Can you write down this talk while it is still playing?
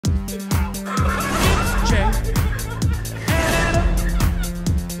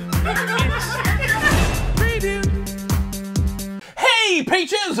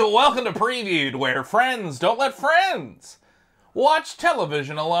Peaches, welcome to Previewed, where friends don't let friends watch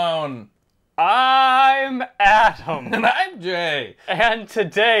television alone. I'm Adam. And I'm Jay. And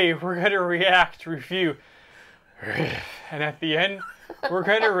today we're going to react, review, and at the end we're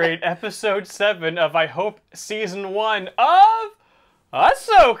going to rate episode 7 of, I hope, season 1 of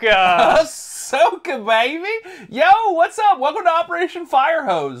Ahsoka. Ahsoka, baby. Yo, what's up? Welcome to Operation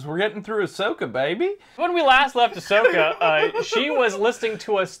Firehose. We're getting through Ahsoka, baby. When we last left Ahsoka, she was listening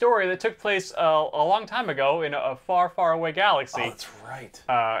to a story that took place a long time ago in a far, far away galaxy. Oh, that's right.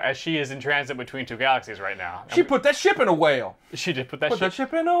 As she is in transit between two galaxies right now. She put that ship in a whale. She did put that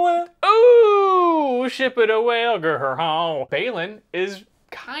ship in a whale. Ooh, ship it a whale, girl. Balin is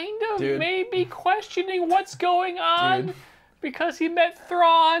kind of maybe questioning what's going on. Because he met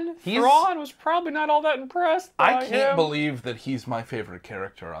Thrawn. Thrawn was probably not all that impressed by I can't believe that he's my favorite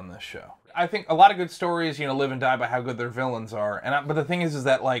character on this show. I think a lot of good stories, live and die by how good their villains are. But the thing is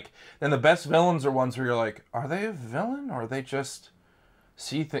that, then the best villains are ones where you're like, are they a villain? Or are they just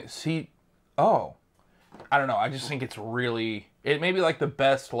oh. I don't know. I just think it may be, the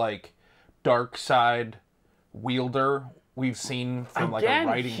best, dark side wielder we've seen from, a writing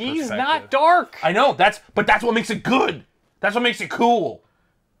perspective. He's not dark. I know. But that's what makes it good. That's what makes it cool.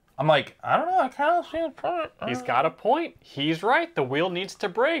 I'm like, I don't know, I kind of see the point. He's got a point. He's right. The wheel needs to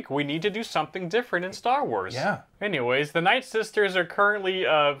break. We need to do something different in Star Wars. Yeah. Anyways, the Night Sisters are currently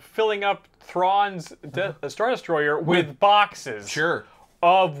filling up Thrawn's Star Destroyer with boxes. Sure.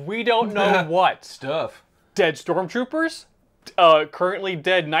 Of we don't know what. Stuff. Dead stormtroopers? Currently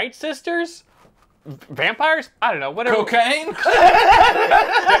dead Night Sisters? Vampires? I don't know. Whatever. Cocaine?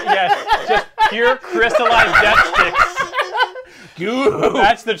 Yes. Just pure crystallized death sticks. Ooh.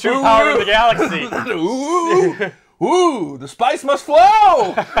 That's the true power of the galaxy. Ooh, the spice must flow.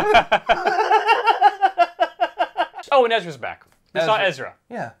 Oh, and Ezra's back. We saw Ezra.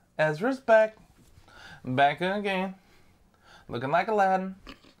 Yeah, Ezra's back. Back again. Looking like Aladdin.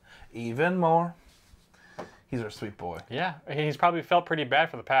 Even more. He's our sweet boy. Yeah, he's probably felt pretty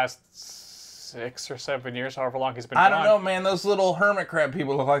bad for the past 6 or 7 years, however long he's been gone. I don't know, man. Those little hermit crab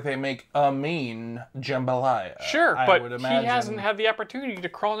people look like they make a mean jambalaya. Sure, but he hasn't had the opportunity to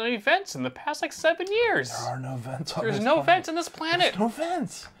crawl in any vents in the past 7 years. There are no vents on There's this no planet. vents on this planet. There's no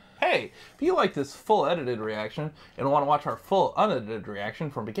vents. Hey, if you like this full edited reaction and want to watch our full unedited reaction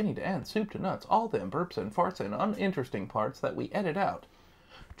from beginning to end, soup to nuts, all the burps and farts and uninteresting parts that we edit out,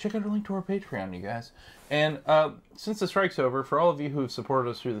 check out our link to our Patreon, you guys. And since the strike's over, for all of you who have supported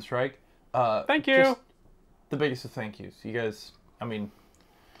us through the strike, thank you. Just the biggest of thank yous. You guys, I mean,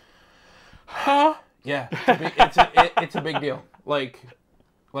 yeah, it's a big deal.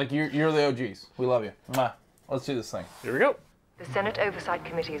 You're the OGs. We love you. Mwah. Let's do this thing. Here we go. The Senate Oversight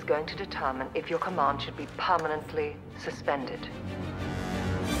Committee is going to determine if your command should be permanently suspended.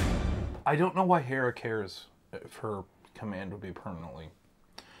 I don't know why Hera cares if her command would be permanently.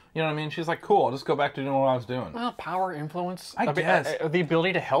 You know what I mean? She's like, cool, I'll just go back to doing what I was doing. Well, power, influence. I guess. The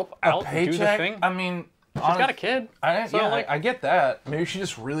ability to help out and do the thing. I mean... She's got a kid. I get that. Maybe she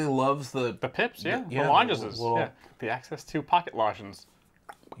just really loves the pips, yeah. The lozenges. Yeah. The access to pocket lotions.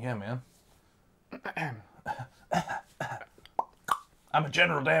 Yeah, man. I'm a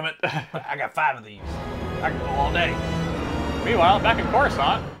general, damn it. I got 5 of these. I can go all day. Meanwhile, back in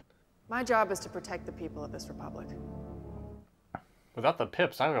Coruscant. My job is to protect the people of this republic. Without the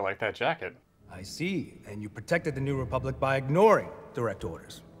pips, I would like that jacket. I see. And you protected the New Republic by ignoring direct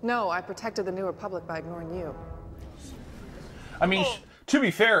orders. No, I protected the New Republic by ignoring you. I mean, to be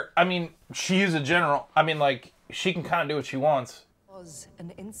fair, I mean, she is a general. I mean, she can kind of do what she wants. Was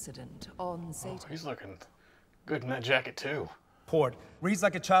an incident on Satan. Oh, he's looking good in that jacket, too. Port reads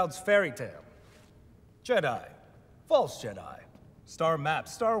like a child's fairy tale. Jedi. False Jedi. Star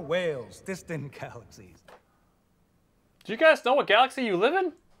maps, star whales, distant galaxies. Do you guys know what galaxy you live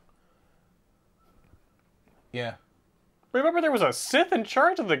in? Yeah. Remember there was a Sith in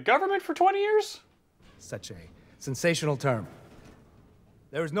charge of the government for 20 years? Such a sensational term.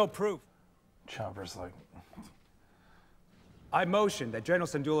 There is no proof. Chopper's like... I motion that General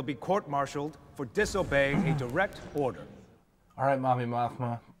Syndulla be court-martialed for disobeying a direct order. All right, Mommy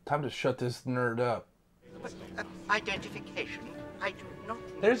Mothma. Time to shut this nerd up. But, identification. I do not...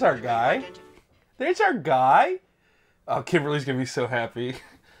 There's our guy. There's our guy. Oh, Kimberly's gonna be so happy.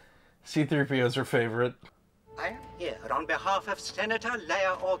 C-3PO's her favorite. I am here on behalf of Senator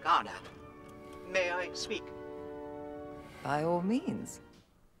Leia Organa. May I speak? By all means.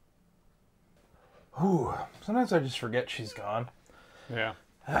 Ooh, sometimes I just forget she's gone. Yeah.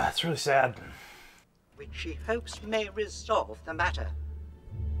 It's really sad. Which she hopes may resolve the matter.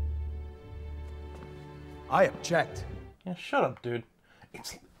 I object. Yeah, shut up, dude.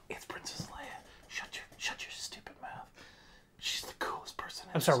 It's Princess Leia. Shut your stupid mouth. She's the coolest person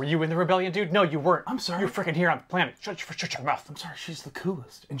ever. I'm sorry, were you in the rebellion, dude? No, you weren't. I'm sorry. You're freaking here on the planet. Shut your mouth. I'm sorry, she's the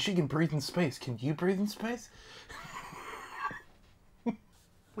coolest. And she can breathe in space. Can you breathe in space?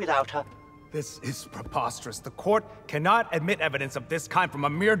 Without her. This is preposterous. The court cannot admit evidence of this kind from a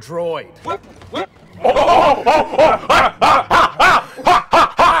mere droid.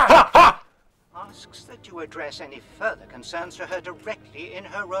 Asks that you address any further concerns to her directly in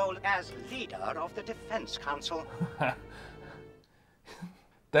her role as leader of the Defense Council.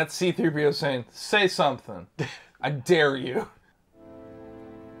 That's C-3PO saying, say something. I dare you.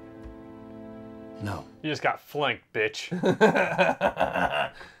 No. You just got flanked, bitch.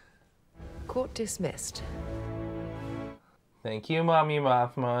 Court dismissed. Thank you, Mommy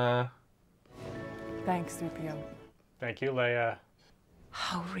Mothma. Thanks, 3PO. Thank you, Leia.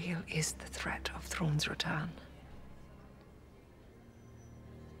 How real is the threat of Thrawn's return?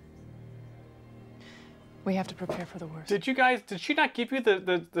 We have to prepare for the worst. Did she not give you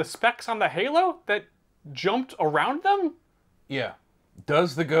the specs on the Halo that jumped around them? Yeah.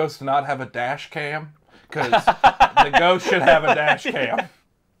 Does the Ghost not have a dash cam? Because the Ghost should have a dash cam.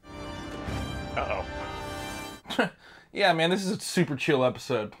 Uh-oh. Yeah, man, this is a super chill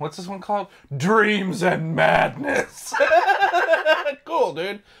episode. What's this one called? Dreams and Madness. Cool,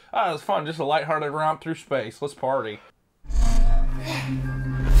 dude. Oh, it was fun. Just a lighthearted romp through space. Let's party.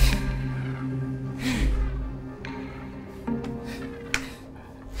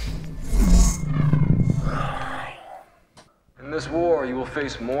 In this war, you will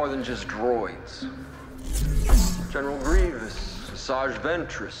face more than just droids. General Grievous, Asajj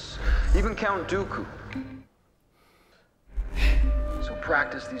Ventress, even Count Dooku. So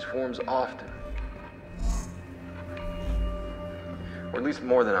practice these forms often. Or at least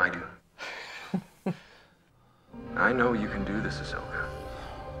more than I do. I know you can do this, Ahsoka.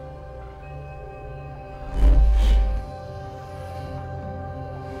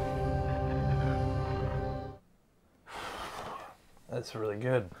 That's really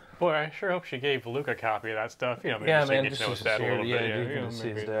good. Boy, I sure hope she gave Luke a copy of that stuff. You know, maybe Yeah, so you man, get to just know his dad a little bit. you can see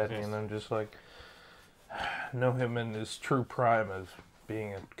his dad, and then just like know him in his true prime as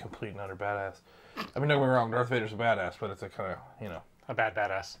being a complete and utter badass. I mean, don't get me wrong, Darth Vader's a badass, but it's a kind of, you know, A bad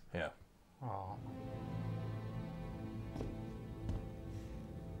badass. yeah. Oh.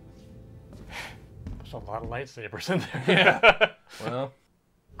 There's a lot of lightsabers in there. Yeah. Well,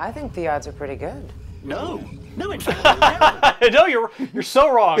 I think the odds are pretty good. No, in fact, No, you're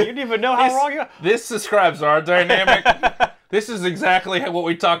so wrong. You didn't even know how wrong you are. this describes our dynamic. This is exactly what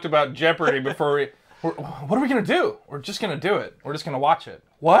we talked about Jeopardy before we... what are we going to do? We're just going to do it. We're just going to watch it.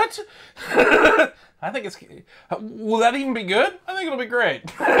 What? I think it's... Will that even be good? I think it'll be great.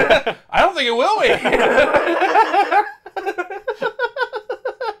 I don't think it will be.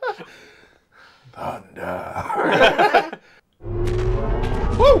 Thunder.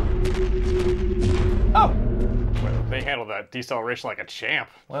 Woo! Oh! Well, they handled that deceleration like a champ.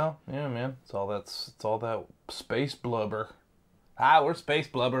 Well, yeah, man. It's all that space blubber. Ah, we're space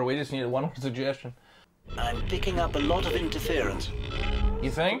blubber. We just needed one more suggestion. I'm picking up a lot of interference. You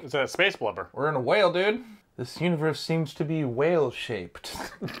think? It's a space blubber. We're in a whale, dude. This universe seems to be whale-shaped.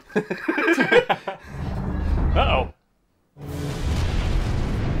 Uh-oh.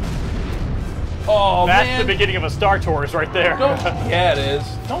 Oh, That's man. the beginning of a Star Tours right there. Yeah, it is.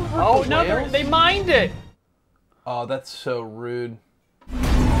 Don't hurt Oh, the no, whales. they mined it. Oh, that's so rude.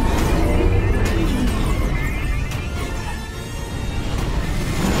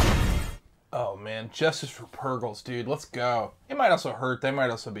 Oh, man. Justice for Purgles, dude. Let's go. It might also hurt. They might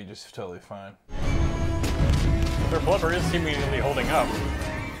also be just totally fine. Their blubber is seemingly holding up.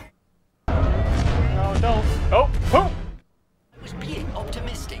 No, don't. Oh, oh. Was being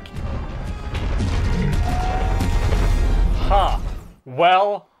optimistic. Huh.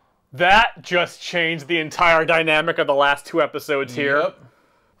 Well, that just changed the entire dynamic of the last two episodes here. Yep.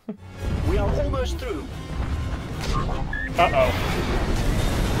 We are almost through. Uh-oh.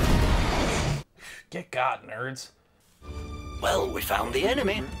 Get got, nerds. Well, we found the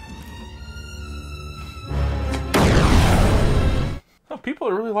enemy. Oh, people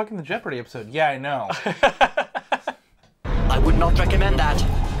are really liking the Jeopardy episode. Yeah, I know. I would not recommend that.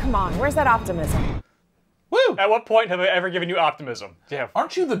 Come on, where's that optimism? Woo! At what point have I ever given you optimism? Yeah.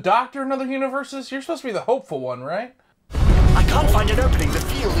 Aren't you the doctor in other universes? You're supposed to be the hopeful one, right? I can't find an opening. The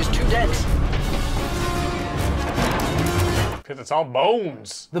field is too dense. Because it's all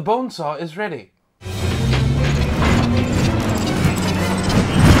bones. The bone saw is ready.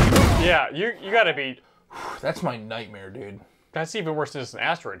 Yeah, you gotta be... That's my nightmare, dude. That's even worse than just an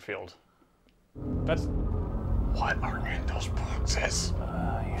asteroid field. That's... What are in those boxes?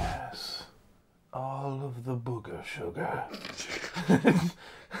 Yes. All of the booger sugar.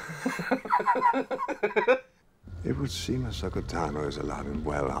 It would seem Ahsoka Tano is alive and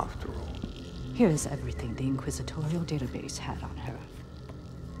well after all. Here's everything the Inquisitorial database had on her.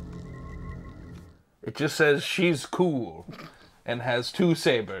 It just says she's cool and has 2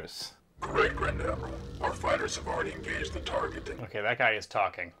 sabers. Great Grand Admiral, our fighters have already engaged the target. Okay, that guy is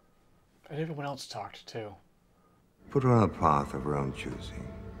talking. And everyone else talked too. Put her on a path of her own choosing,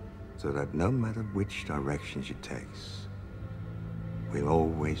 so that no matter which direction she takes, we'll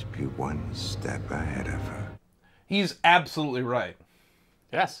always be one step ahead of her. He's absolutely right.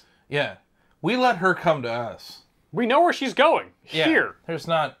 Yes. Yeah. We let her come to us. We know where she's going. Yeah. Here. It's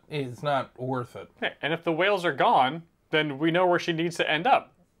not worth it. Yeah, and if the whales are gone, then we know where she needs to end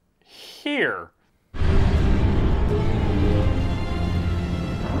up. Here.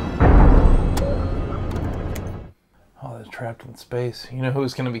 Oh, they're trapped in space. You know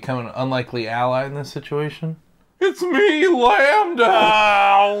who's going to become an unlikely ally in this situation? It's me, Lambda!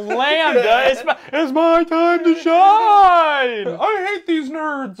 Oh, Lambda! It's my time to shine! I hate these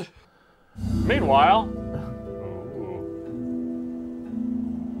nerds! Meanwhile...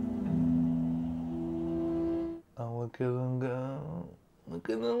 Oh, look at them go. Look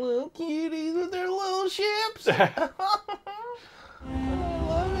at the little cuties with their little ships! I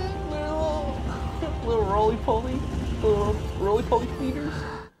love it. They're little roly-poly. Little roly-poly feeders.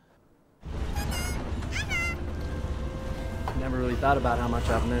 Never really thought about how much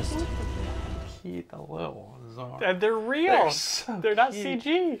I've missed. Cute, the little czar. And they're real. They're not cute.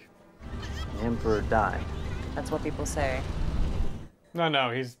 CG. The Emperor died. That's what people say.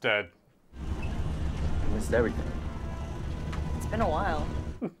 No, he's dead. I missed everything. It's been a while.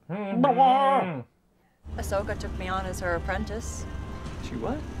 Ahsoka took me on as her apprentice. She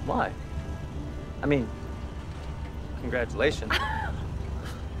what? Why? I mean, congratulations.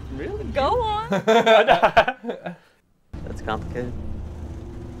 Really? Go on. That's complicated.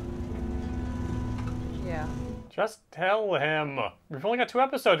 Yeah. Just tell him. We've only got 2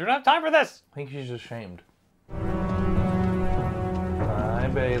 episodes. We don't have time for this. I think she's ashamed.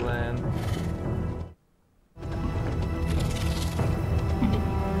 Bye, Balin.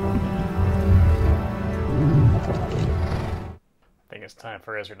 I think it's time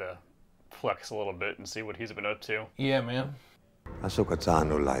for Ezra to flex a little bit and see what he's been up to. Yeah, man. Ahsoka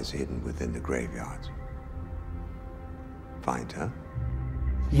Tano lies hidden within the graveyards. Find her?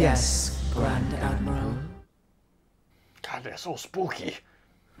 Yes, Grand Admiral. God, they're so spooky.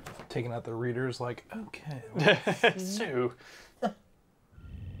 Taking out the readers like, okay. Sue. Looks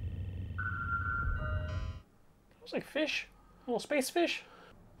like fish. Little space fish.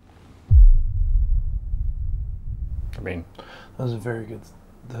 I mean, that was a very good.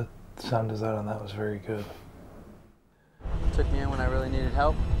 The sound design on that was very good. Took me in when I really needed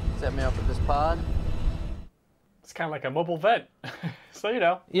help. Set me up with this pod. It's kind of like a mobile vet. So, you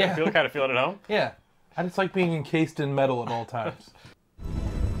know, yeah. kind of feel it at home. Yeah. I just like being encased in metal at all times.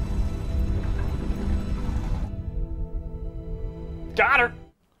 Got her!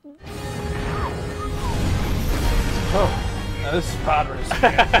 Oh, now this is pod race.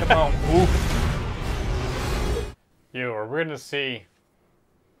 Come on, oof. We're going to see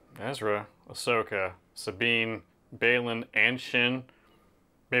Ezra, Ahsoka, Sabine, Balin, and Shin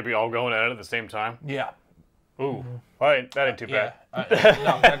maybe all going at it at the same time. Yeah. Ooh, that ain't too bad. No,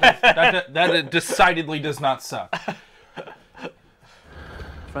 that decidedly does not suck.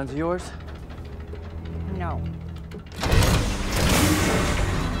 Friends of yours? No.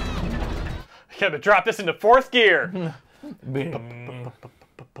 Gotta drop this into 4th gear.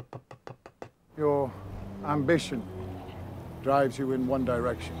 Your ambition drives you in one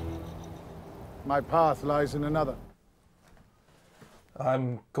direction. My path lies in another.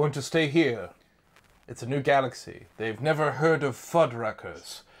 I'm going to stay here. It's a new galaxy. They've never heard of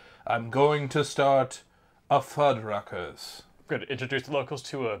Fuddruckers. I'm going to start a Fuddruckers. Good. Introduce the locals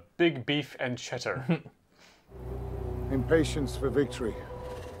to a big beef and cheddar. Impatience for victory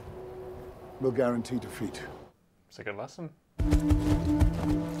will guarantee defeat. It's a good lesson.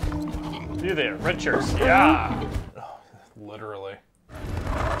 You there, red shirts. Yeah. Oh, literally.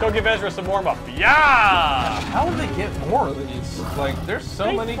 Go give Ezra some warm up. Yeah. How would they get more of these? Like, there's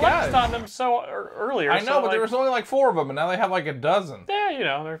so many guys. They flexed on them so earlier. I know, but there was only like 4 of them, and now they have like a dozen. Yeah, you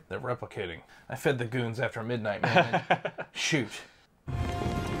know, they're replicating. I fed the goons after midnight, man. Shoot.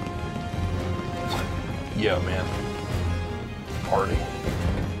 Yeah, man. Party.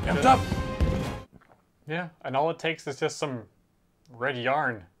 Amped up. Yeah, and all it takes is just some red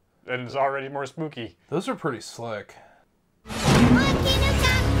yarn, and it's already more spooky. Those are pretty slick.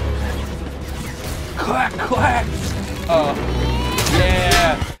 Clack, clack! Oh,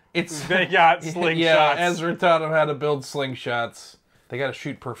 yeah. They got slingshots. Yeah, Ezra taught them how to build slingshots. They gotta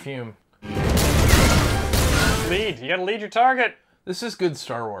shoot perfume. Lead. You gotta lead your target. This is good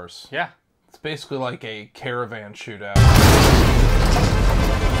Star Wars. Yeah. It's basically like a caravan shootout.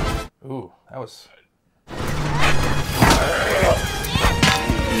 Ooh, that was...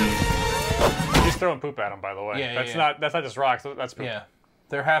 He's throwing poop at him, by the way. Yeah, that's yeah. not just rocks. That's poop. Yeah,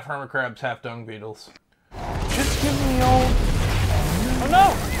 they're half hermit crabs, half dung beetles. Just give me all. Oh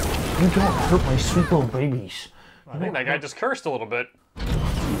no! You don't hurt my sweet little babies. I think that guy just cursed a little bit.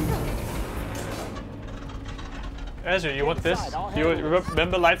 Ezra, you want this? You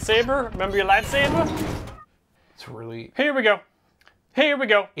remember lightsaber? Remember your lightsaber? It's really. Here we go. Here we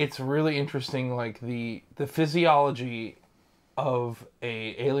go. It's really interesting, like the physiology of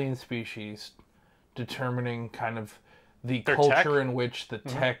a alien species determining kind of the Their culture tech? in which the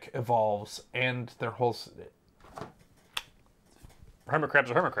tech evolves and their whole. Hermit crabs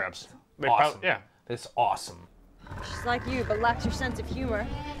are hermit crabs. They Awesome. yeah. It's awesome. She's like you, but lacks your sense of humor.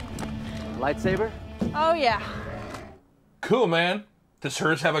 Lightsaber? Oh, yeah. Cool, man. Does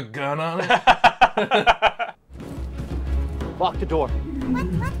hers have a gun on it? Lock the door.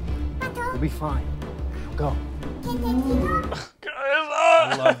 We'll be fine. Go.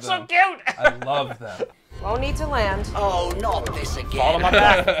 I love so them. cute. I love that. Won't need to land. Oh, not this again. Fall on my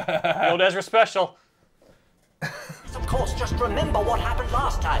back. The old Ezra special. Of course, just remember what happened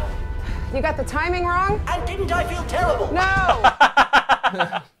last time. You got the timing wrong? And didn't I feel terrible? No!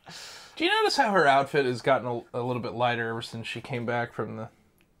 Do you notice how her outfit has gotten a little bit lighter ever since she came back from the...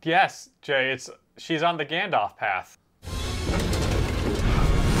 Yes, Jay. She's on the Gandalf path.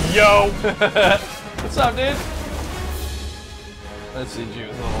 Yo. What's up, dude? Let's see, Jew.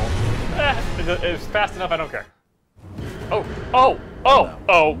 It's fast enough. I don't care. Oh.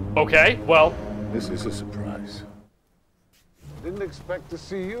 Okay. Well. This is a surprise. Didn't expect to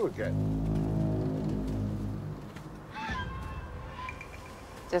see you again.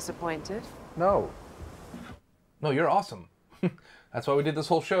 Disappointed? No. No, you're awesome. That's why we did this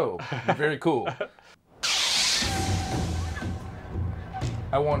whole show. You're very cool.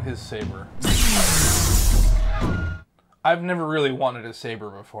 I want his saber. I've never really wanted a saber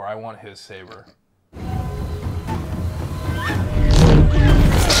before. I want his saber.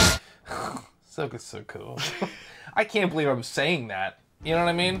 Ahsoka's so cool. I can't believe I'm saying that. You know what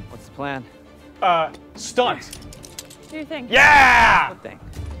I mean? What's the plan? Stunt. Do your thing. Yeah! What thing?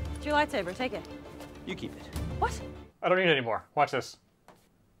 It's your lightsaber. Take it. You keep it. What? I don't need it anymore. Watch this.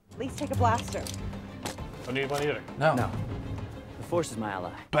 At least take a blaster. Don't need one either. No. No. The Force is my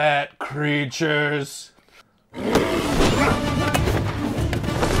ally. Bat creatures.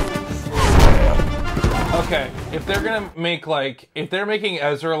 Okay, if they're gonna make if they're making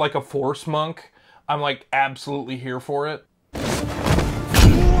Ezra like a Force monk, I'm like absolutely here for it.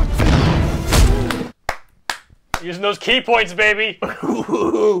 Using those key points, baby.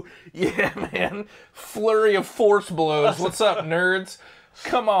 Ooh, yeah, man. Flurry of Force blows. What's up, nerds?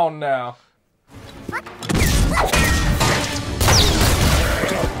 Come on now.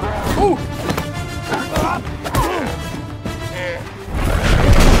 Ooh.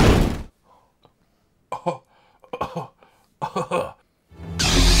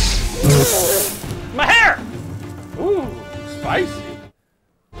 My hair! Ooh, spicy.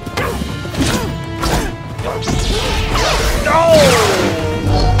 No!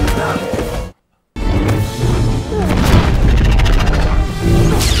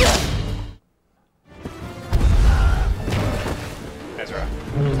 Ezra.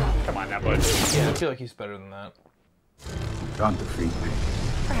 Come on now, bud. Yeah, I feel like he's better than that. Can't defeat me.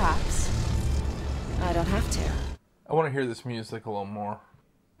 Perhaps. I don't have to. I want to hear this music a little more.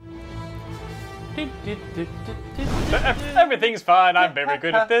 Everything's fine. I'm very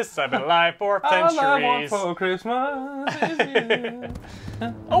good at this. I've been alive for centuries. All I want for Christmas is you.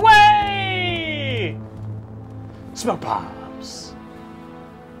 Away! Smoke bombs.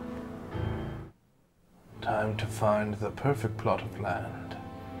 Time to find the perfect plot of land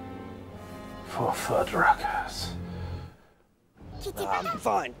for Fuddruckers. I'm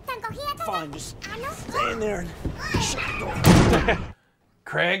fine. Fine, just stay in there and shut the door.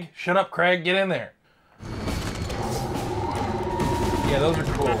 Craig, shut up, Craig. Get in there. Yeah, those are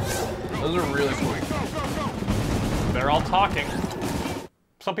cool. Those are really cool. They're all talking.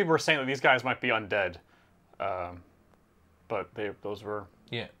 Some people were saying that these guys might be undead, but those were.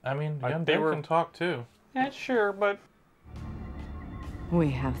 Yeah, I mean, the they undead can talk too. Yeah, sure, but we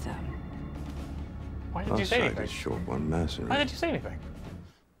have them. why did you say anything? Short one mercenary. Why did you say anything?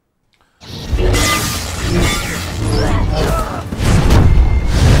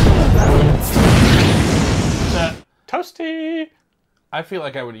 I feel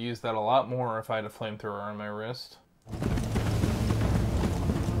like I would use that a lot more if I had a flamethrower on my wrist.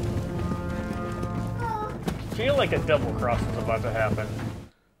 I feel like a double cross is about to happen.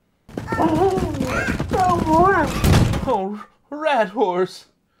 Oh, rat horse.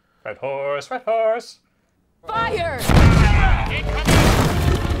 Red horse, red horse. Fire!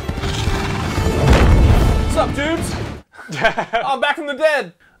 What's up, dudes? I'm back from the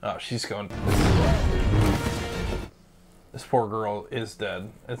dead. Oh, she's going. This poor girl is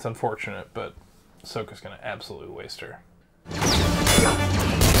dead. It's unfortunate, but Ahsoka's gonna absolutely waste her.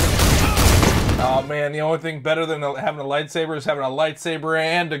 Oh man, the only thing better than having a lightsaber is having a lightsaber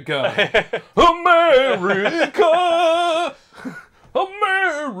and a gun. America!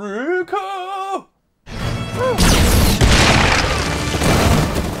 America!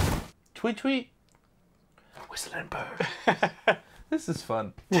 Tweet, tweet. Whistle and bird. This is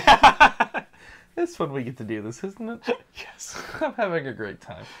fun. It's fun we get to do this, isn't it? Yes. I'm having a great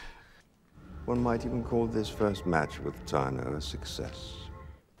time. One might even call this first match with Tano a success.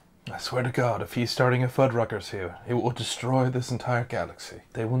 I swear to God, if he's starting a Fuddruckers here, it will destroy this entire galaxy.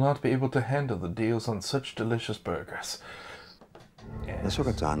 They will not be able to handle the deals on such delicious burgers. Yes.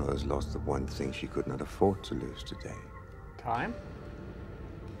 Ahsoka Tano has lost the one thing she could not afford to lose today. Time?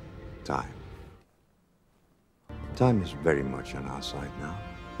 Time. Time is very much on our side now.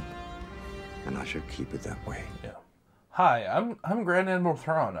 And I should keep it that way. Yeah. Hi, I'm Grand Admiral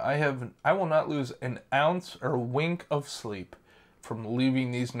Thrawn. I will not lose an ounce or wink of sleep from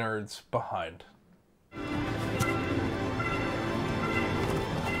leaving these nerds behind.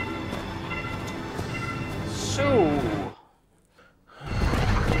 So,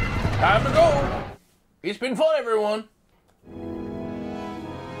 time to go. It's been fun, everyone.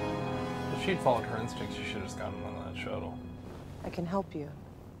 If she'd followed her instincts, she should have just gotten on that shuttle. I can help you.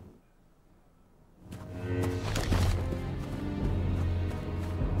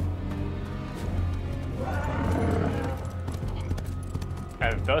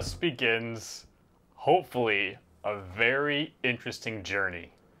 And thus begins, hopefully, a very interesting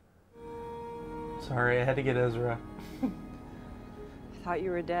journey. Sorry, I had to get Ezra. I thought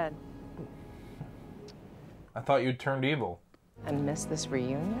you were dead. I thought you'd turned evil. And miss this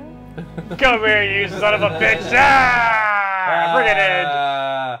reunion? Come here, you son of a bitch! Ah! Bring it in!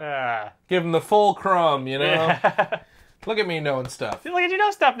 Ah. Give him the full crumb, you know? Look at me knowing stuff. Look at you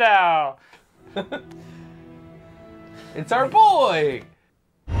know stuff now! It's our boy!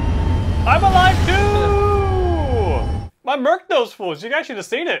 I'm alive too! I murked those fools. You guys should have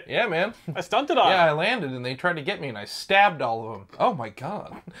seen it. Yeah, man. I stunted on Yeah, them. I landed and they tried to get me and I stabbed all of them. Oh my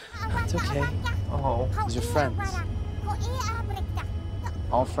god. It's okay. Oh. These are friends.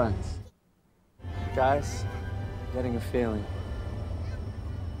 All friends. Guys, I'm getting a feeling.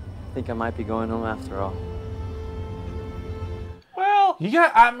 I think I might be going home after all. Well, you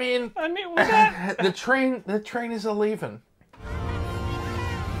got, I mean we got... the train is a leaving.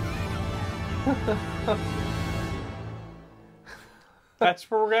 That's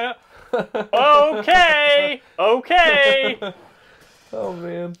where we're gonna... Okay! Okay! Oh,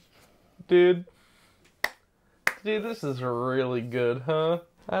 man. Dude, this is really good, huh?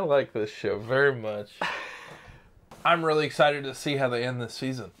 I like this show very much. I'm really excited to see how they end this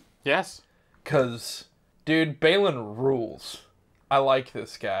season. Yes. Because, dude, Balin rules. I like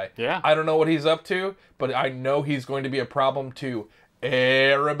this guy. Yeah. I don't know what he's up to, but I know he's going to be a problem to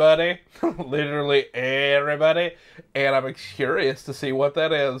everybody. Literally everybody. And I'm curious to see what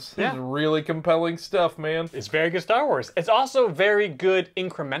that is. Yeah. This is really compelling stuff, man. It's very good Star Wars. It's also very good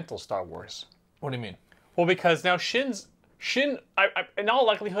incremental Star Wars. What do you mean? Well, because now Shin, in all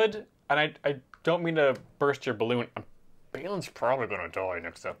likelihood, and I don't mean to burst your balloon, Balin's probably going to die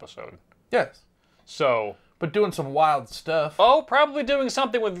next episode. Yes. So... But doing some wild stuff. Oh, probably doing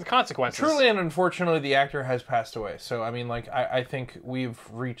something with consequences. Truly and unfortunately, the actor has passed away. So, I mean, like, I think we've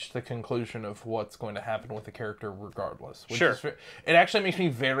reached the conclusion of what's going to happen with the character regardless. Sure. It actually makes me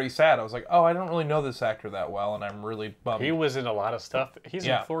very sad. I was like, oh, I don't really know this actor that well, and I'm really bummed. He was in a lot of stuff. He's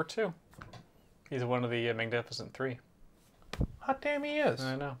Yeah. in Thor 2. He's one of the Magnificent 3. Hot damn, he is.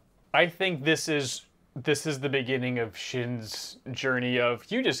 I know. I think this is the beginning of Shin's journey of,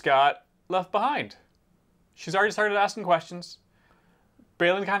 you just got left behind. She's already started asking questions.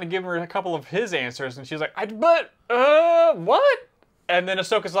 Balin kind of gave her a couple of his answers, and she's like, what? And then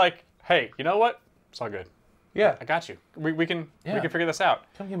Ahsoka's like, hey, you know what? It's all good. Yeah. I got you. We can figure this out.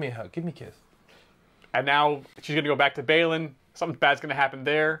 Come give me a hug. Give me a kiss. And now she's going to go back to Balin. Something bad's going to happen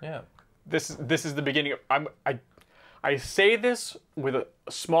there. Yeah. This is the beginning of... I say this with a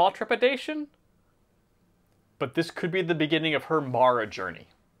small trepidation, but this could be the beginning of her Mara journey.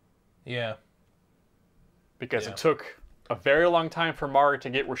 Yeah. Because it took a very long time for Mara to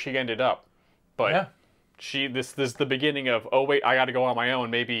get where she ended up. But this is the beginning of, oh wait, I got to go on my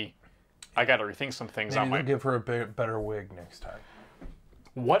own. Maybe I got to rethink some things. Maybe they'll give her a better wig next time.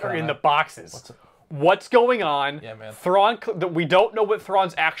 What are in the boxes? What's going on? Yeah, man. Thrawn, we don't know what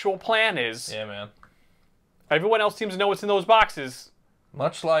Thrawn's actual plan is. Yeah, man. Everyone else seems to know what's in those boxes.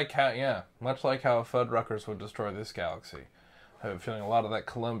 Much like how Fuddruckers would destroy this galaxy. I have a feeling a lot of that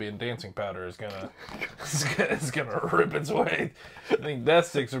Colombian dancing powder is gonna rip its way. I think death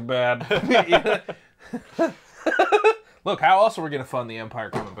sticks are bad. Look, how else are we gonna fund the Empire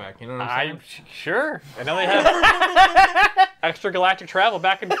coming back? You know what I'm saying? Sure. I know they have extra galactic travel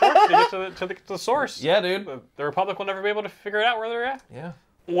back and forth to get to the source. Yeah, dude. The Republic will never be able to figure it out where they're at. Yeah.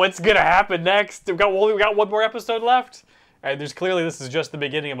 What's gonna happen next? We got one more episode left, and this is just the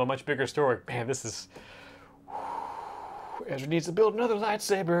beginning of a much bigger story. Man, this is. Ezra needs to build another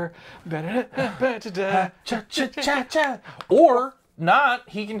lightsaber. Or not,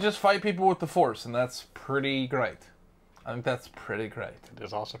 he can just fight people with the Force, and that's pretty great. I think that's pretty great. It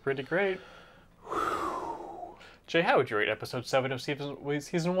is also pretty great. Jay, how would you rate episode 7 of season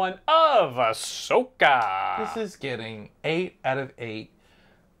 1 of Ahsoka? This is getting 8 out of 8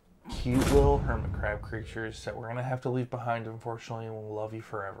 cute little hermit crab creatures that we're going to have to leave behind, unfortunately, and we'll love you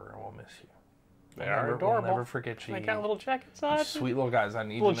forever, and we'll miss you. They are adorable. We'll never forget you. They got little jackets on. Sweet little guys. I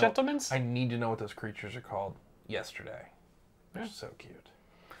need little to know. Gentlemen. I need to know what those creatures are called yesterday. They're so cute.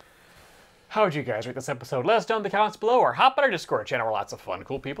 How would you guys rate this episode? Let us know in the comments below, or hop on our Discord channel where lots of fun,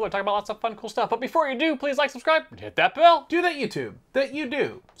 cool people are talking about lots of fun, cool stuff. But before you do, please like, subscribe, and hit that bell. Do that, YouTube. That you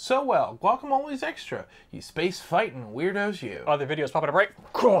do so well. Guacamole's extra. You space fighting weirdos, you. Other videos popping up right.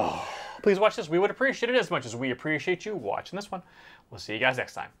 Please watch this. We would appreciate it as much as we appreciate you watching this one. We'll see you guys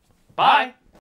next time. Bye.